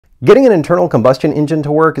Getting an internal combustion engine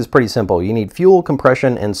to work is pretty simple. You need fuel,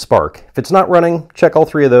 compression, and spark. If it's not running, check all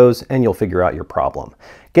three of those and you'll figure out your problem.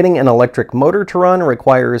 Getting an electric motor to run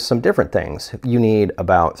requires some different things. You need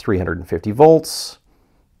about 350 volts,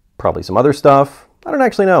 probably some other stuff. I don't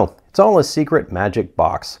actually know. It's all a secret magic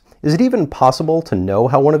box. Is it even possible to know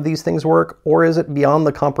how one of these things work, or is it beyond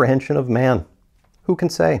the comprehension of man? Who can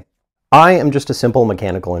say? I am just a simple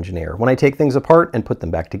mechanical engineer. When I take things apart and put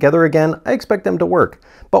them back together again, I expect them to work.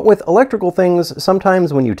 But with electrical things,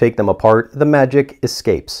 sometimes when you take them apart, the magic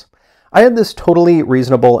escapes. I had this totally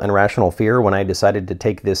reasonable and rational fear when I decided to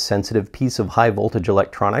take this sensitive piece of high voltage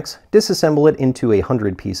electronics, disassemble it into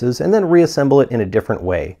 100 pieces, and then reassemble it in a different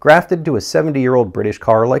way, grafted to a 70-year-old British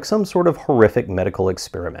car like some sort of horrific medical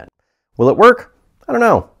experiment. Will it work? I don't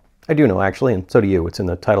know. I do know actually, and so do you. It's in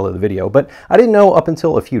the title of the video, but I didn't know up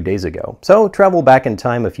until a few days ago. So travel back in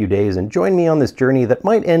time a few days and join me on this journey that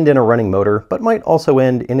might end in a running motor, but might also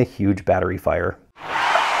end in a huge battery fire.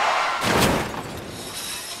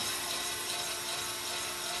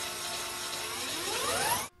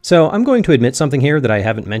 So I'm going to admit something here that I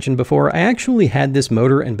haven't mentioned before. I actually had this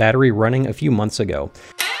motor and battery running a few months ago.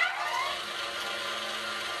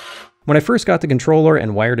 When I first got the controller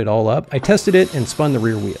and wired it all up, I tested it and spun the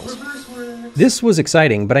rear wheels. This was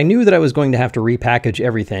exciting, but I knew that I was going to have to repackage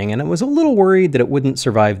everything, and I was a little worried that it wouldn't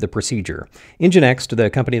survive the procedure. Enginext, the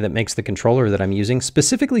company that makes the controller that I'm using,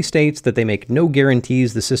 specifically states that they make no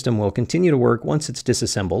guarantees the system will continue to work once it's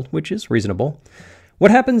disassembled, which is reasonable. What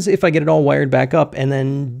happens if I get it all wired back up and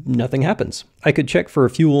then nothing happens? I could check for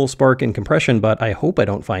fuel, spark, and compression, but I hope I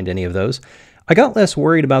don't find any of those. I got less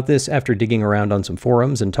worried about this after digging around on some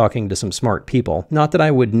forums and talking to some smart people. Not that I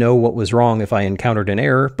would know what was wrong if I encountered an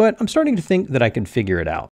error, but I'm starting to think that I could figure it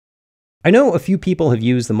out. I know a few people have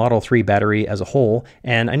used the Model 3 battery as a whole,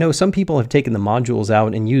 and I know some people have taken the modules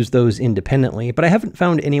out and used those independently, but I haven't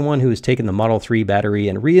found anyone who has taken the Model 3 battery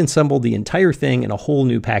and reassembled the entire thing in a whole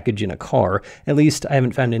new package in a car. At least I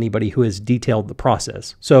haven't found anybody who has detailed the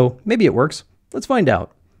process. So maybe it works. Let's find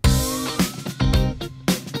out.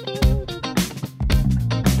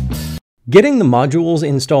 Getting the modules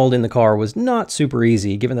installed in the car was not super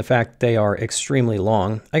easy, given the fact they are extremely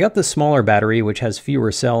long. I got the smaller battery, which has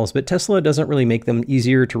fewer cells, but Tesla doesn't really make them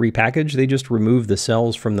easier to repackage. They just remove the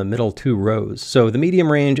cells from the middle two rows. So the medium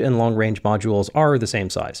range and long range modules are the same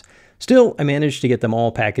size. Still, I managed to get them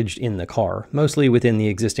all packaged in the car, mostly within the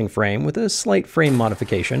existing frame with a slight frame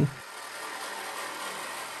modification,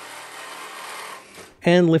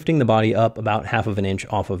 and lifting the body up about 1/2 inch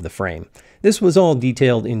off of the frame. This was all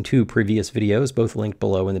detailed in 2 previous videos, both linked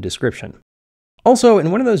below in the description. Also, in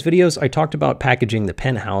one of those videos, I talked about packaging the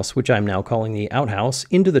penthouse, which I'm now calling the outhouse,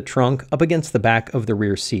 into the trunk up against the back of the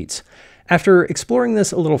rear seats. After exploring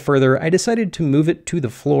this a little further, I decided to move it to the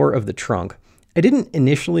floor of the trunk. I didn't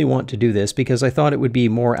initially want to do this because I thought it would be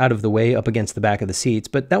more out of the way up against the back of the seats,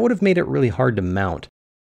 but that would have made it really hard to mount.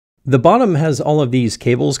 The bottom has all of these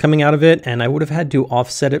cables coming out of it, and I would have had to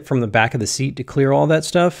offset it from the back of the seat to clear all that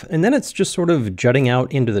stuff, and then it's just sort of jutting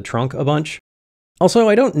out into the trunk a bunch. Also,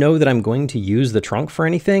 I don't know that I'm going to use the trunk for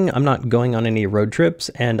anything. I'm not going on any road trips,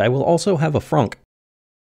 and I will also have a frunk.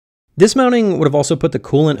 This mounting would have also put the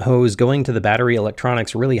coolant hose going to the battery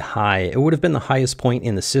electronics really high. It would have been the highest point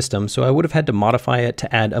in the system, so I would have had to modify it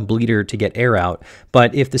to add a bleeder to get air out.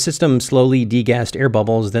 But if the system slowly degassed air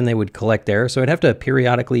bubbles, then they would collect there, so I'd have to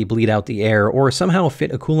periodically bleed out the air or somehow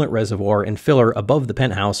fit a coolant reservoir and filler above the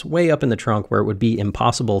penthouse way up in the trunk where it would be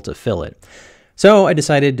impossible to fill it. So I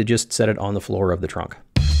decided to just set it on the floor of the trunk.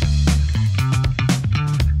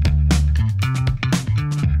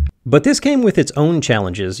 But this came with its own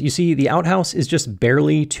challenges. You see, the outhouse is just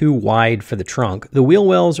barely too wide for the trunk. The wheel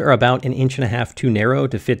wells are about 1.5 inches too narrow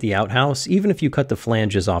to fit the outhouse, even if you cut the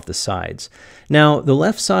flanges off the sides. Now, the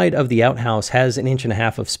left side of the outhouse has 1.5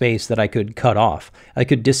 inches of space that I could cut off. I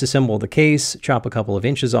could disassemble the case, chop a couple of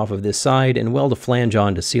inches off of this side, and weld a flange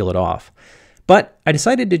on to seal it off. But I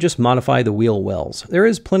decided to just modify the wheel wells. There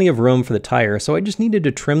is plenty of room for the tire, so I just needed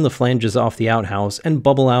to trim the flanges off the outhouse and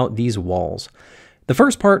bubble out these walls. The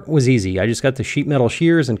first part was easy. I just got the sheet metal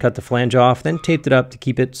shears and cut the flange off, then taped it up to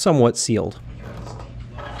keep it somewhat sealed.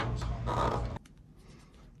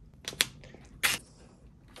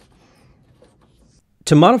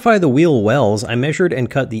 To modify the wheel wells, I measured and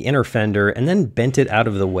cut the inner fender and then bent it out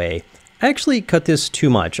of the way. I actually cut this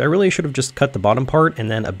too much. I really should have just cut the bottom part and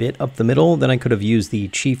then a bit up the middle. Then I could have used the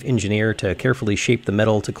chief engineer to carefully shape the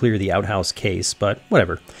metal to clear the outhouse case, but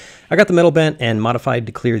whatever. I got the metal bent and modified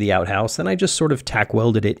to clear the outhouse, then I just sort of tack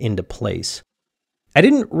welded it into place. I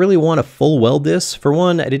didn't really want to full weld this. For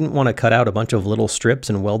one, I didn't want to cut out a bunch of little strips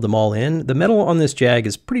and weld them all in. The metal on this Jag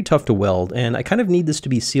is pretty tough to weld, and I kind of need this to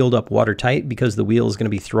be sealed up watertight because the wheel is going to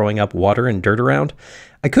be throwing up water and dirt around.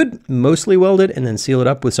 I could mostly weld it and then seal it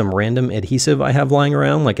up with some random adhesive I have lying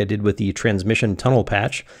around like I did with the transmission tunnel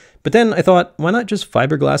patch, but then I thought, why not just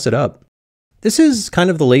fiberglass it up? This is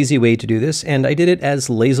kind of the lazy way to do this, and I did it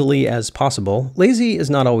as lazily as possible. Lazy is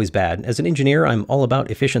not always bad. As an engineer, I'm all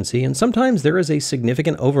about efficiency, and sometimes there is a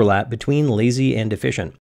significant overlap between lazy and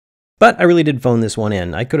efficient. But I really did phone this one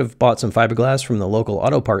in. I could have bought some fiberglass from the local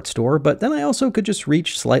auto parts store, but then I also could just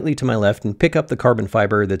reach slightly to my left and pick up the carbon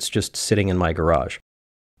fiber that's just sitting in my garage.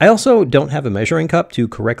 I also don't have a measuring cup to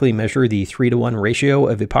correctly measure the 3:1 ratio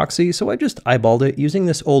of epoxy, so I just eyeballed it using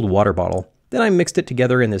this old water bottle. Then I mixed it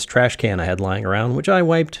together in this trash can I had lying around, which I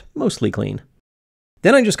wiped mostly clean.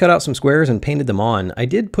 Then I just cut out some squares and painted them on. I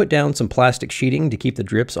did put down some plastic sheeting to keep the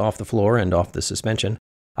drips off the floor and off the suspension.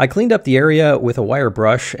 I cleaned up the area with a wire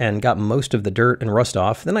brush and got most of the dirt and rust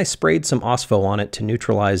off. Then I sprayed some OSPO on it to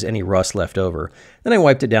neutralize any rust left over. Then I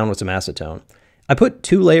wiped it down with some acetone. I put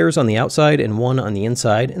 2 layers on the outside and 1 on the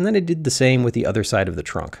inside, and then I did the same with the other side of the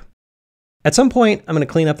trunk. At some point, I'm going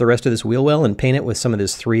to clean up the rest of this wheel well and paint it with some of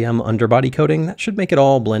this 3M underbody coating. That should make it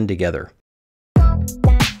all blend together.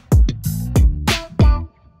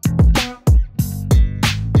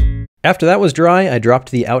 After that was dry, I dropped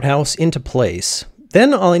the outhouse into place.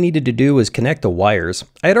 Then all I needed to do was connect the wires.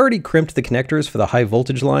 I had already crimped the connectors for the high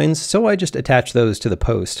voltage lines, so I just attached those to the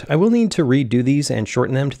post. I will need to redo these and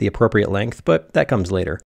shorten them to the appropriate length, but that comes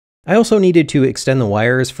later. I also needed to extend the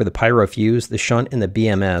wires for the pyro fuse, the shunt, and the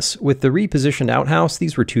BMS. With the repositioned outhouse,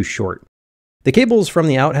 these were too short. The cables from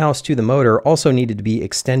the outhouse to the motor also needed to be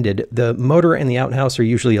extended. The motor and the outhouse are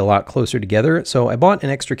usually a lot closer together, so I bought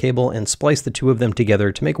an extra cable and spliced the 2 of them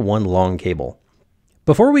together to make one long cable.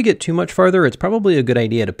 Before we get too much farther, it's probably a good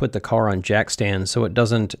idea to put the car on jack stands so it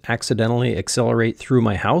doesn't accidentally accelerate through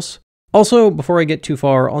my house. Also, before I get too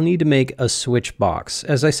far, I'll need to make a switch box.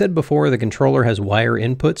 As I said before, the controller has wire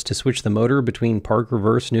inputs to switch the motor between park,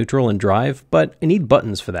 reverse, neutral, and drive, but I need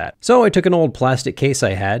buttons for that. So I took an old plastic case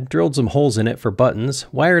I had, drilled some holes in it for buttons,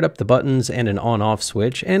 wired up the buttons and an on-off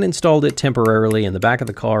switch, and installed it temporarily in the back of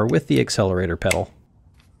the car with the accelerator pedal.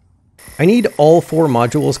 I need all 4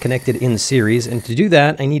 modules connected in series, and to do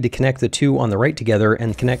that, I need to connect the 2 on the right together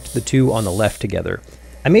and connect the 2 on the left together.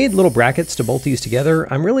 I made little brackets to bolt these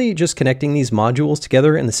together. I'm really just connecting these modules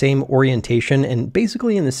together in the same orientation and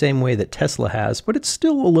basically in the same way that Tesla has, but it's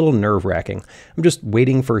still a little nerve-wracking. I'm just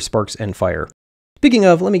waiting for sparks and fire. Speaking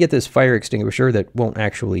of, let me get this fire extinguisher that won't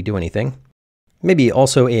actually do anything. Maybe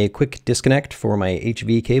also a quick disconnect for my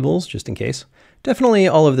HV cables, just in case. Definitely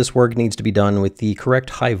all of this work needs to be done with the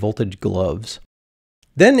correct high voltage gloves.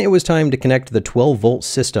 Then it was time to connect the 12-volt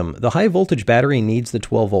system. The high-voltage battery needs the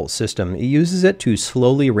 12-volt system. It uses it to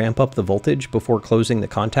slowly ramp up the voltage before closing the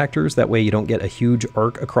contactors. That way you don't get a huge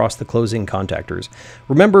arc across the closing contactors.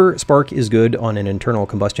 Remember, spark is good on an internal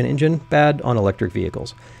combustion engine, bad on electric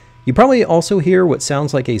vehicles. You probably also hear what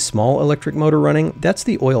sounds like a small electric motor running. That's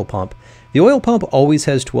the oil pump. The oil pump always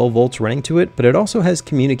has 12 volts running to it, but it also has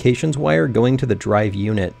communications wire going to the drive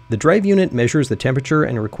unit. The drive unit measures the temperature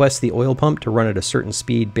and requests the oil pump to run at a certain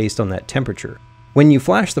speed based on that temperature. When you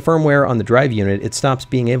flash the firmware on the drive unit, it stops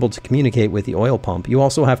being able to communicate with the oil pump. You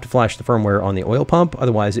also have to flash the firmware on the oil pump,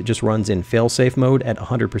 otherwise it just runs in fail-safe mode at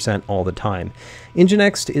 100% all the time.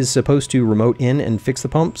 Nginx is supposed to remote in and fix the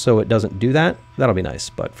pump, so it doesn't do that. That'll be nice,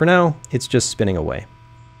 but for now, it's just spinning away.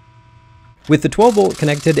 With the 12-volt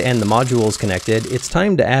connected and the modules connected, it's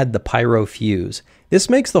time to add the pyro fuse. This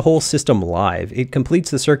makes the whole system live. It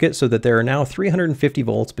completes the circuit so that there are now 350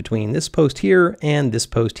 volts between this post here and this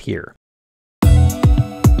post here.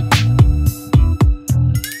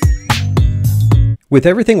 With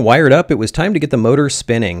everything wired up, it was time to get the motor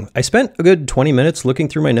spinning. I spent a good 20 minutes looking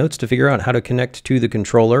through my notes to figure out how to connect to the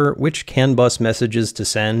controller, which CAN bus messages to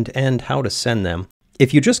send, and how to send them.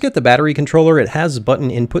 If you just get the battery controller, it has button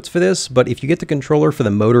inputs for this, but if you get the controller for the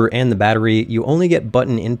motor and the battery, you only get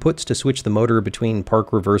button inputs to switch the motor between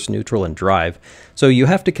park, reverse, neutral, and drive. So you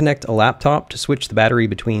have to connect a laptop to switch the battery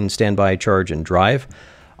between standby, charge, and drive.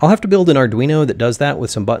 I'll have to build an Arduino that does that with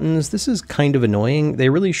some buttons. This is kind of annoying. They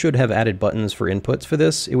really should have added buttons for inputs for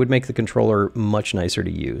this. It would make the controller much nicer to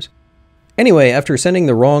use. Anyway, after sending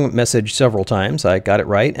the wrong message several times, I got it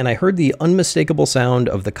right, and I heard the unmistakable sound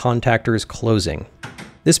of the contactors closing.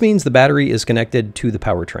 This means the battery is connected to the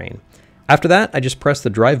powertrain. After that, I just press the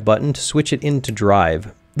drive button to switch it into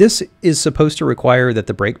drive. This is supposed to require that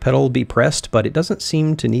the brake pedal be pressed, but it doesn't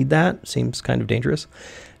seem to need that. Seems kind of dangerous.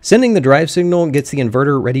 Sending the drive signal gets the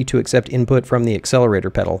inverter ready to accept input from the accelerator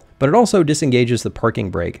pedal, but it also disengages the parking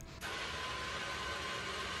brake.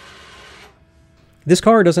 This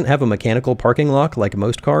car doesn't have a mechanical parking lock like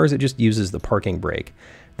most cars, it just uses the parking brake.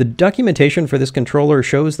 The documentation for this controller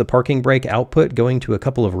shows the parking brake output going to a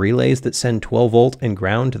couple of relays that send 12 volt and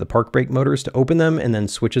ground to the park brake motors to open them and then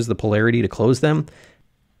switches the polarity to close them.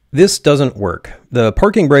 This doesn't work. The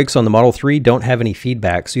parking brakes on the Model 3 don't have any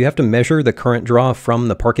feedback, so you have to measure the current draw from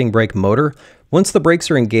the parking brake motor. Once the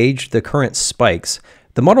brakes are engaged, the current spikes.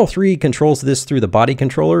 The Model 3 controls this through the body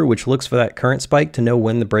controller, which looks for that current spike to know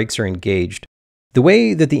when the brakes are engaged. The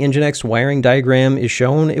way that the Nginx wiring diagram is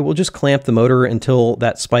shown, it will just clamp the motor until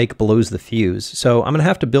that spike blows the fuse. So I'm going to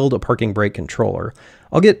have to build a parking brake controller.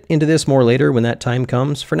 I'll get into this more later when that time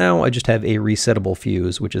comes. For now, I just have a resettable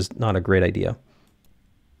fuse, which is not a great idea.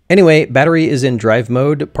 Anyway, battery is in drive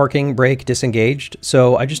mode, parking brake disengaged,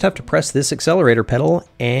 so I just have to press this accelerator pedal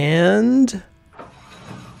and...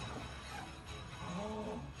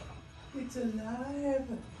 It's alive!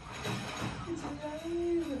 It's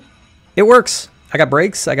alive! It works! I got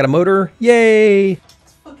brakes, I got a motor, yay!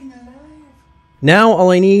 It's fucking alive! Now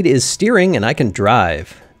all I need is steering and I can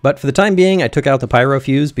drive. But for the time being, I took out the pyro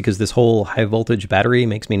fuse because this whole high voltage battery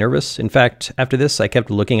makes me nervous. In fact, after this, I kept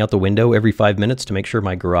looking out the window every 5 minutes to make sure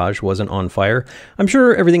my garage wasn't on fire. I'm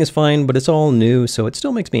sure everything is fine, but it's all new, so it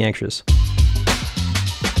still makes me anxious.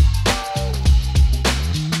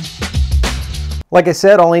 Like I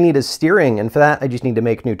said, all I need is steering, and for that I just need to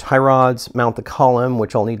make new tie rods, mount the column,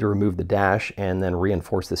 which I'll need to remove the dash, and then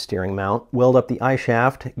reinforce the steering mount, weld up the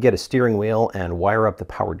eye-shaft, get a steering wheel, and wire up the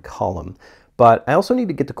powered column. But I also need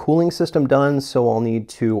to get the cooling system done, so I'll need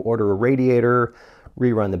to order a radiator,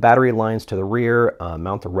 rerun the battery lines to the rear,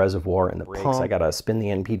 mount the reservoir and the brakes. I gotta spin the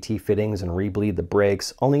NPT fittings and re-bleed the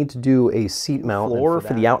brakes. I'll need to do a seat mount floor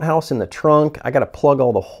for the outhouse in the trunk. I gotta plug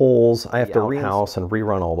all the holes. I have to outhouse and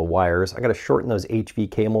rerun all the wires. I gotta shorten those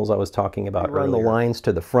HV cables I was talking about earlier. Run the lines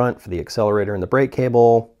to the front for the accelerator and the brake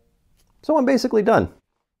cable. So I'm basically done.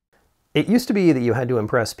 It used to be that you had to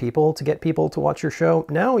impress people to get people to watch your show.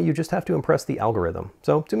 Now you just have to impress the algorithm.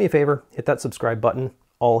 So do me a favor, hit that subscribe button.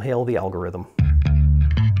 All hail the algorithm.